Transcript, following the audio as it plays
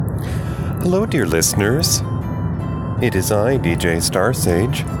Hello, dear listeners. It is I, DJ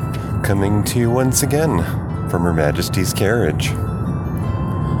Starsage, coming to you once again from Her Majesty's carriage.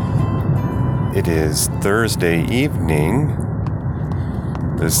 It is Thursday evening.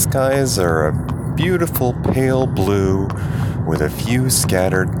 The skies are a beautiful pale blue with a few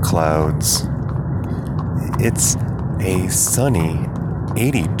scattered clouds. It's a sunny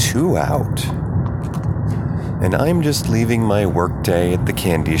 82 out. And I'm just leaving my workday at the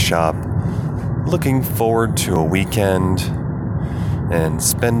candy shop, looking forward to a weekend and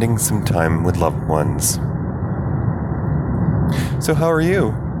spending some time with loved ones. So how are you?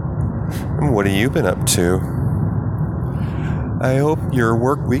 And what have you been up to? I hope your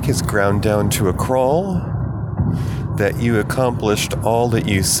work week has ground down to a crawl, that you accomplished all that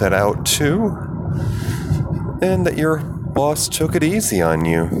you set out to, and that your boss took it easy on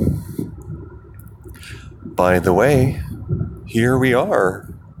you. By the way, here we are.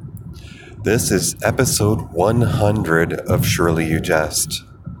 This is episode 100 of Surely You Jest.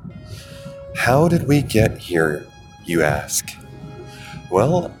 How did we get here, you ask?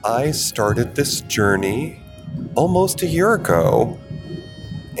 Well, I started this journey almost a year ago.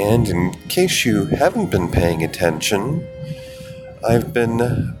 And in case you haven't been paying attention, I've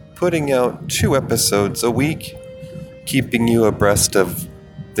been putting out 2 episodes a week, keeping you abreast of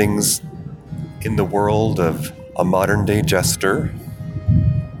things in the world of a modern-day jester.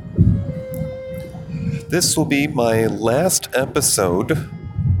 This will be my last episode,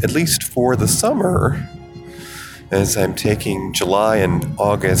 at least for the summer, as I'm taking July and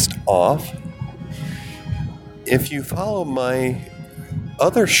August off. If you follow my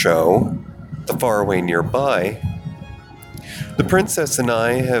other show, The Faraway Nearby, the princess and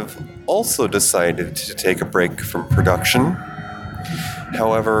I have also decided to take a break from production.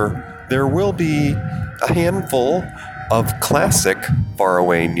 However, there will be a handful of classic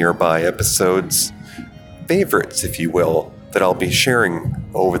Faraway Nearby episodes, favorites, if you will, that I'll be sharing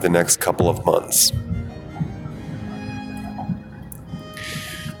over the next couple of months.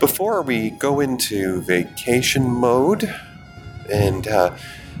 Before we go into vacation mode and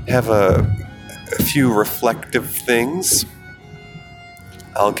have a few reflective things,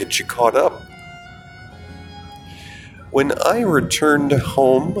 I'll get you caught up. When I returned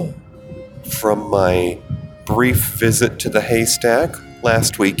home from my brief visit to the haystack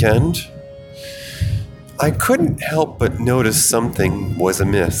last weekend, I couldn't help but notice something was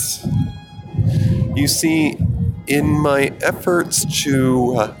amiss. You see, in my efforts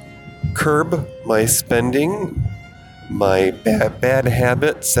to curb my spending, my bad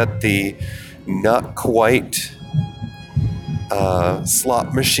habits at the not quite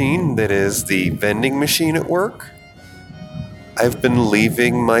slot machine that is the vending machine at work, I've been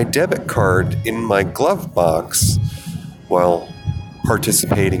leaving my debit card in my glove box while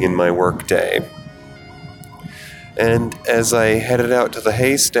participating in my work day. And as I headed out to the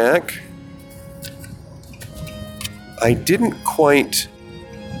haystack, I didn't quite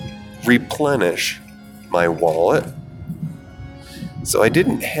replenish my wallet. So I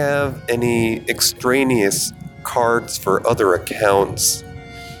didn't have any extraneous cards for other accounts.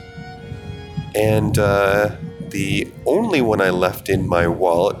 And the only one I left in my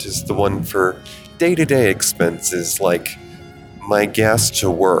wallet is the one for day-to-day expenses like my gas to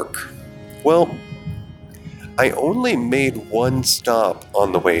work. Well, I only made one stop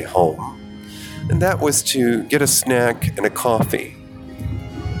on the way home, and that was to get a snack and a coffee.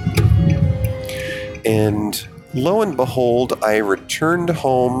 And lo and behold, I returned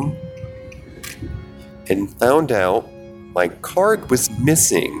home and found out my card was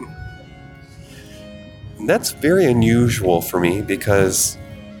missing. And that's very unusual for me because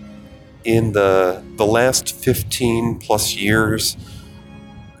in the last 15 plus years,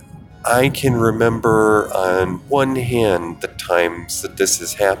 I can remember on one hand the times that this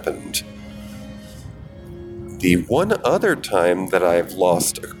has happened. The one other time that I've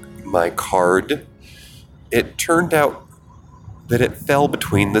lost my card, it turned out that it fell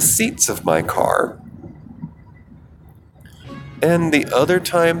between the seats of my car. And the other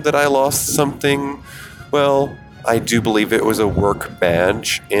time that I lost something, well, I do believe it was a work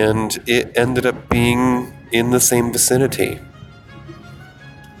badge, and it ended up being in the same vicinity.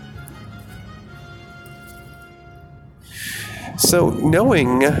 So,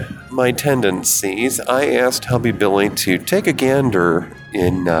 knowing my tendencies, I asked hubby Billy to take a gander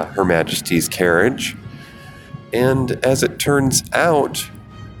in Her Majesty's carriage, and as it turns out,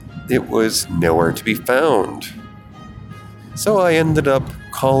 it was nowhere to be found. So I ended up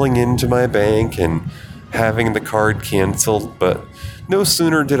calling into my bank and having the card canceled, but no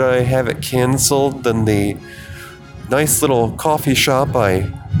sooner did I have it canceled than the nice little coffee shop I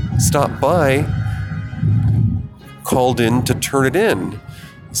stopped by called in to turn it in.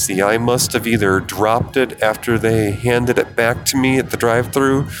 See, I must have either dropped it after they handed it back to me at the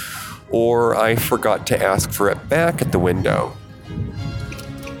drive-thru, or I forgot to ask for it back at the window.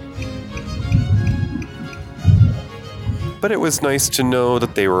 But it was nice to know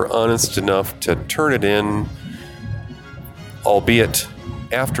that they were honest enough to turn it in, albeit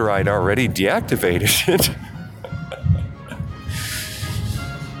after I'd already deactivated it.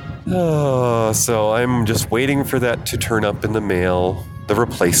 So I'm just waiting for that to turn up in the mail, the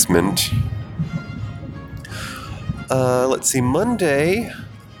replacement. Let's see, Monday,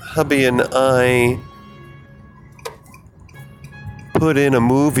 hubby and I put in a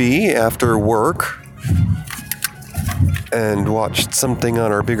movie after work and watched something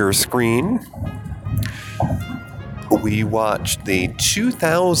on our bigger screen. We watched the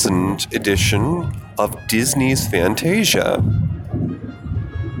 2000 edition of Disney's Fantasia.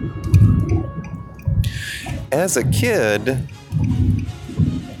 As a kid,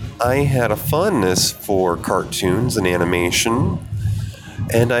 I had a fondness for cartoons and animation,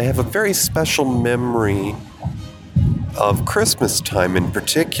 and I have a very special memory of Christmas time in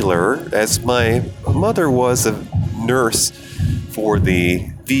particular, as my mother was a nurse for the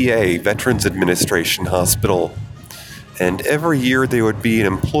VA, Veterans Administration Hospital, and every year there would be an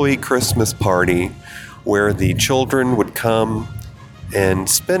employee Christmas party where the children would come and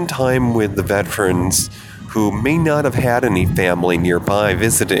spend time with the veterans who may not have had any family nearby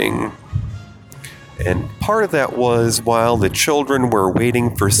visiting. And part of that was while the children were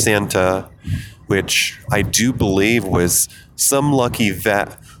waiting for Santa, which I do believe was some lucky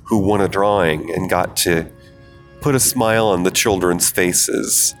vet who won a drawing and got to put a smile on the children's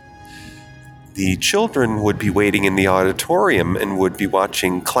faces. The children would be waiting in the auditorium and would be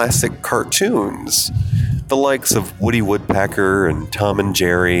watching classic cartoons, the likes of Woody Woodpecker and Tom and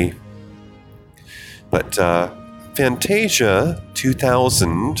Jerry. But Fantasia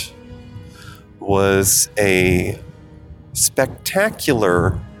 2000 was a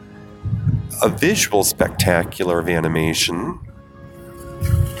visual spectacular of animation.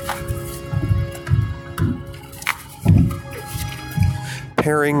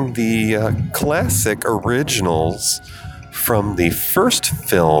 Pairing the classic originals from the first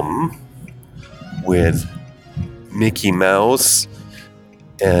film with Mickey Mouse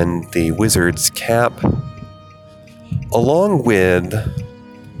and the Wizard's Cap, along with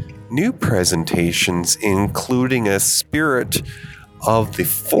new presentations including a Spirit of the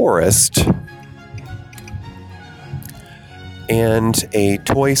Forest and a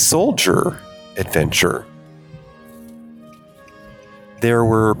Toy Soldier adventure. There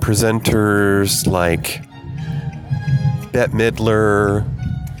were presenters like Bette Midler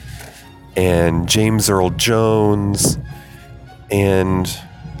and James Earl Jones, and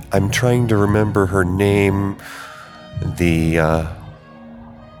I'm trying to remember her name, the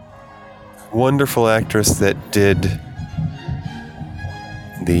wonderful actress that did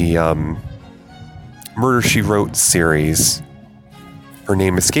the Murder, She Wrote series. Her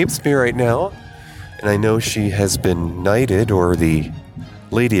name escapes me right now, and I know she has been knighted, or the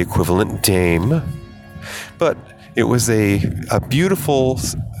lady equivalent, Dame. But it was a beautiful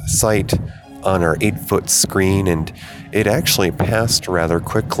sight on our 8-foot screen, and it actually passed rather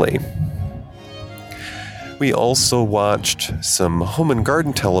quickly. We also watched some home and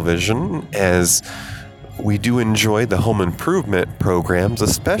garden television, as we do enjoy the home improvement programs,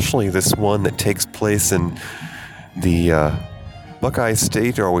 especially this one that takes place in the Buckeye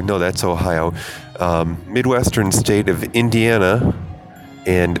State, or no, that's Ohio, Midwestern state of Indiana,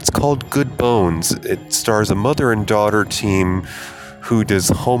 and it's called Good Bones. It stars a mother and daughter team who does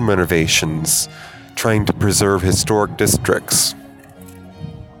home renovations, trying to preserve historic districts.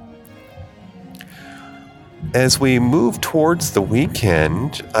 As we move towards the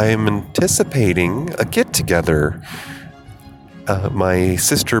weekend, I am anticipating a get-together. My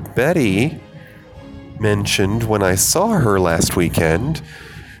sister Betty mentioned when I saw her last weekend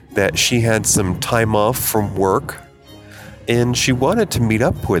that she had some time off from work and she wanted to meet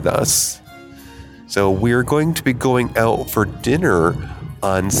up with us. So we're going to be going out for dinner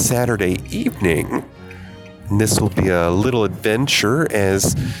on Saturday evening. And this will be a little adventure,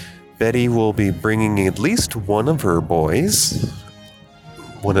 as Betty will be bringing at least one of her boys,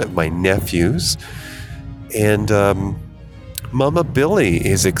 one of my nephews, and Mama Billy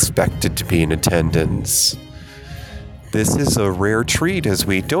is expected to be in attendance. This is a rare treat, as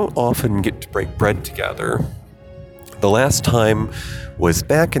we don't often get to break bread together. The last time was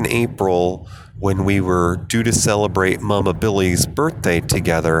back in April, when we were due to celebrate Mama Billy's birthday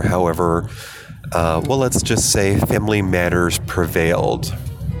together. However, let's just say family matters prevailed.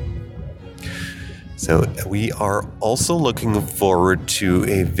 So we are also looking forward to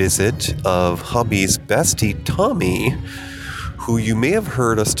a visit of hubby's bestie, Tommy, who you may have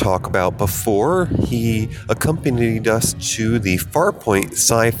heard us talk about before. He accompanied us to the Farpoint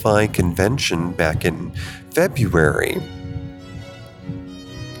Sci-Fi Convention back in February.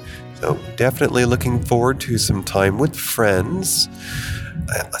 So definitely looking forward to some time with friends.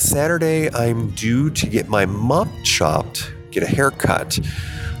 Saturday, I'm due to get my mop chopped, get a haircut.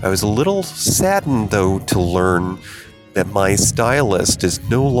 I was a little saddened, though, to learn that my stylist is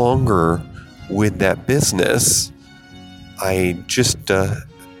no longer with that business. They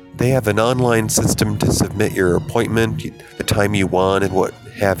have an online system to submit your appointment, the time you want, and what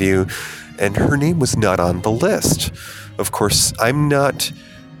have you, and her name was not on the list. Of course, I'm not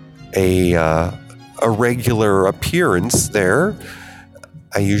a regular appearance there.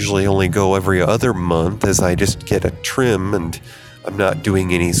 I usually only go every other month as I just get a trim, and I'm not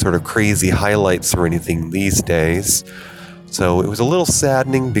doing any sort of crazy highlights or anything these days. So it was a little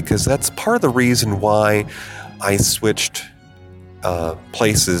saddening because that's part of the reason why I switched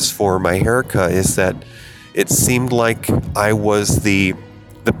places for my haircut, is that it seemed like I was the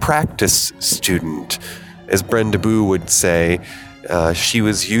practice student, as Brenda Boo would say. She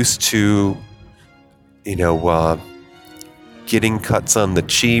was used to, getting cuts on the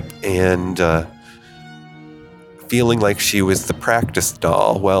cheap and feeling like she was the practice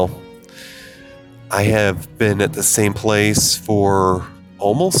doll. Well, I have been at the same place for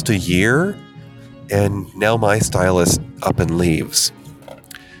almost a year, and now my stylist up and leaves.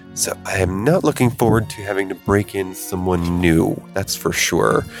 So I am not looking forward to having to break in someone new, that's for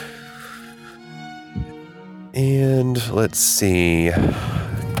sure. And let's see.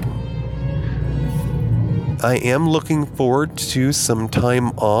 I am looking forward to some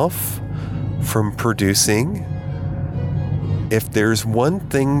time off from producing. If there's one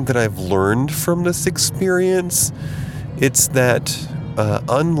thing that I've learned from this experience, it's that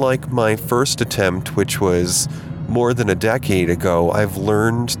unlike my first attempt, which was more than a decade ago, I've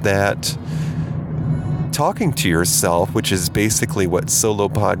learned that talking to yourself, which is basically what solo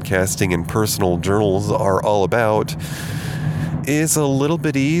podcasting and personal journals are all about, is a little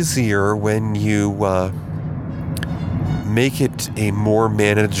bit easier when you make it a more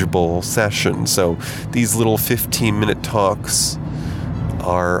manageable session. So these little 15-minute talks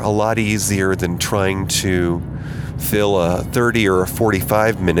are a lot easier than trying to fill a 30 or a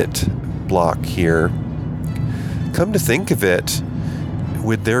 45-minute block here. Come to think of it,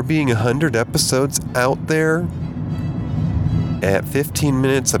 with there being 100 episodes out there at 15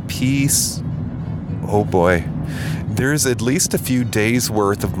 minutes a piece, oh boy, there's at least a few days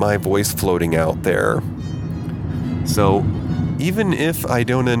worth of my voice floating out there. So even if I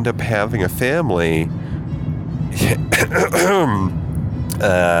don't end up having a family,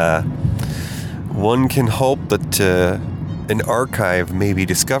 one can hope that an archive may be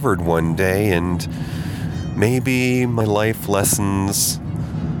discovered one day, and maybe my life lessons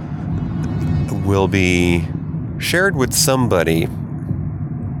will be shared with somebody.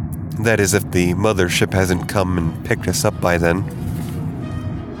 That is, if the mothership hasn't come and picked us up by then.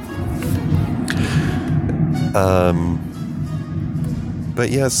 But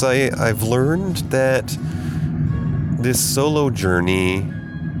yes, I've learned that this solo journey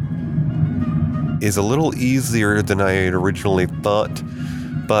is a little easier than I had originally thought,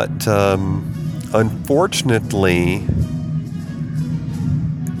 but unfortunately,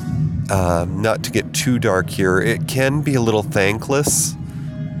 not to get too dark here, it can be a little thankless.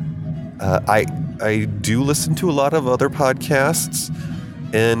 I do listen to a lot of other podcasts,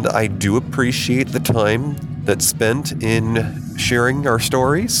 and I do appreciate the time that's spent in sharing our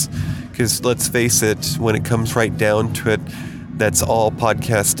stories, because let's face it, when it comes right down to it, that's all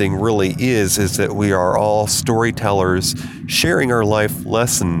podcasting really is that we are all storytellers sharing our life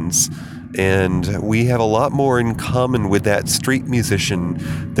lessons, and we have a lot more in common with that street musician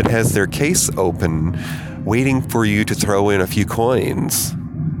that has their case open, waiting for you to throw in a few coins.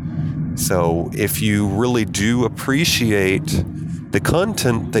 So if you really do appreciate the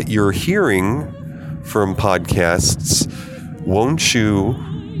content that you're hearing from podcasts, won't you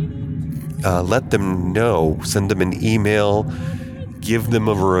let them know, send them an email, give them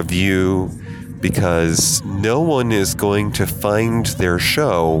a review, because no one is going to find their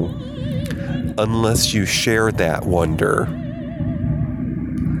show unless you share that wonder.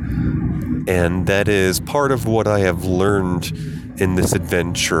 And that is part of what I have learned in this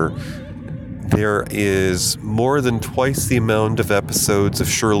adventure. There is more than twice the amount of episodes of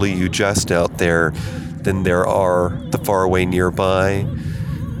Surely You Jest out there than there are The Faraway Nearby.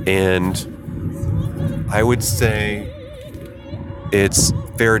 And I would say it's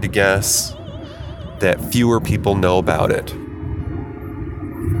fair to guess that fewer people know about it.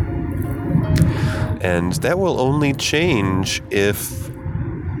 And that will only change if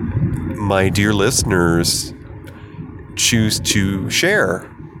my dear listeners choose to share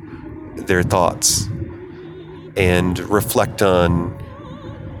their thoughts and reflect on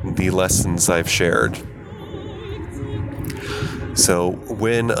the lessons I've shared. So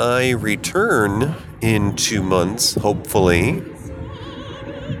when I return in 2 months, hopefully,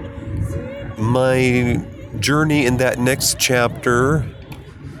 my journey in that next chapter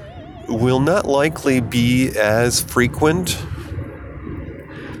will not likely be as frequent.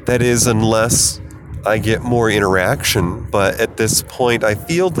 That is, unless I get more interaction. But at this point, I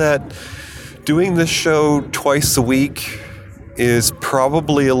feel that doing this show twice a week is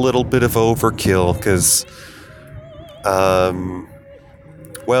probably a little bit of overkill because,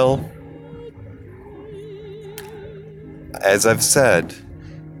 well, as I've said,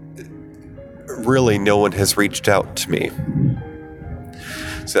 really no one has reached out to me.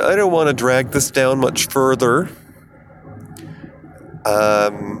 So I don't want to drag this down much further.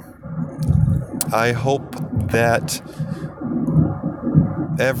 I hope that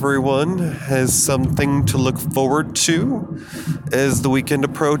everyone has something to look forward to as the weekend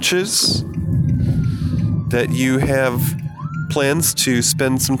approaches, that you have plans to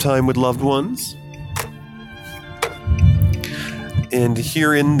spend some time with loved ones. And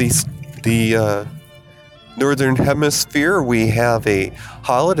here in the Northern Hemisphere, we have a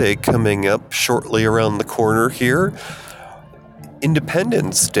holiday coming up shortly around the corner here.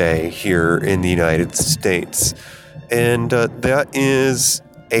 Independence Day here in the United States. And that is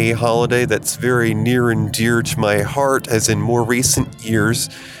a holiday that's very near and dear to my heart, as in more recent years,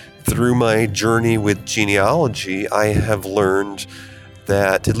 through my journey with genealogy, I have learned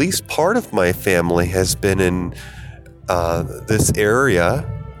that at least part of my family has been in this area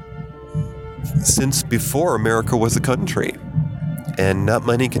since before America was a country. And not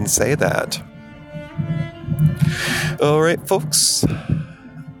many can say that. All right, folks.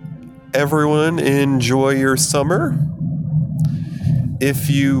 Everyone, enjoy your summer. If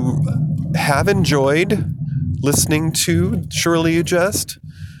you have enjoyed listening to Surely You Jest,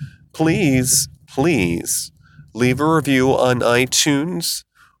 please leave a review on iTunes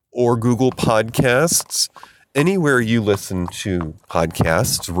or Google Podcasts, anywhere you listen to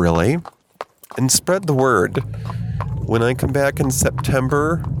podcasts, really, and spread the word. When I come back in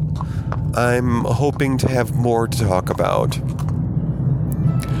September, I'm hoping to have more to talk about.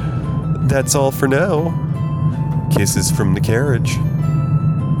 That's all for now. Kisses from the carriage.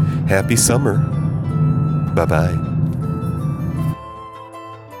 Happy summer. Bye-bye.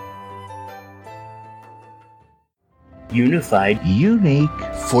 Unified. Unique.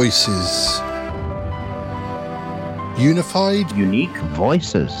 Voices. Unified. Unique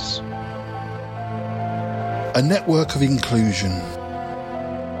voices. A network of inclusion.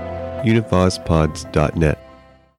 Univazpods.net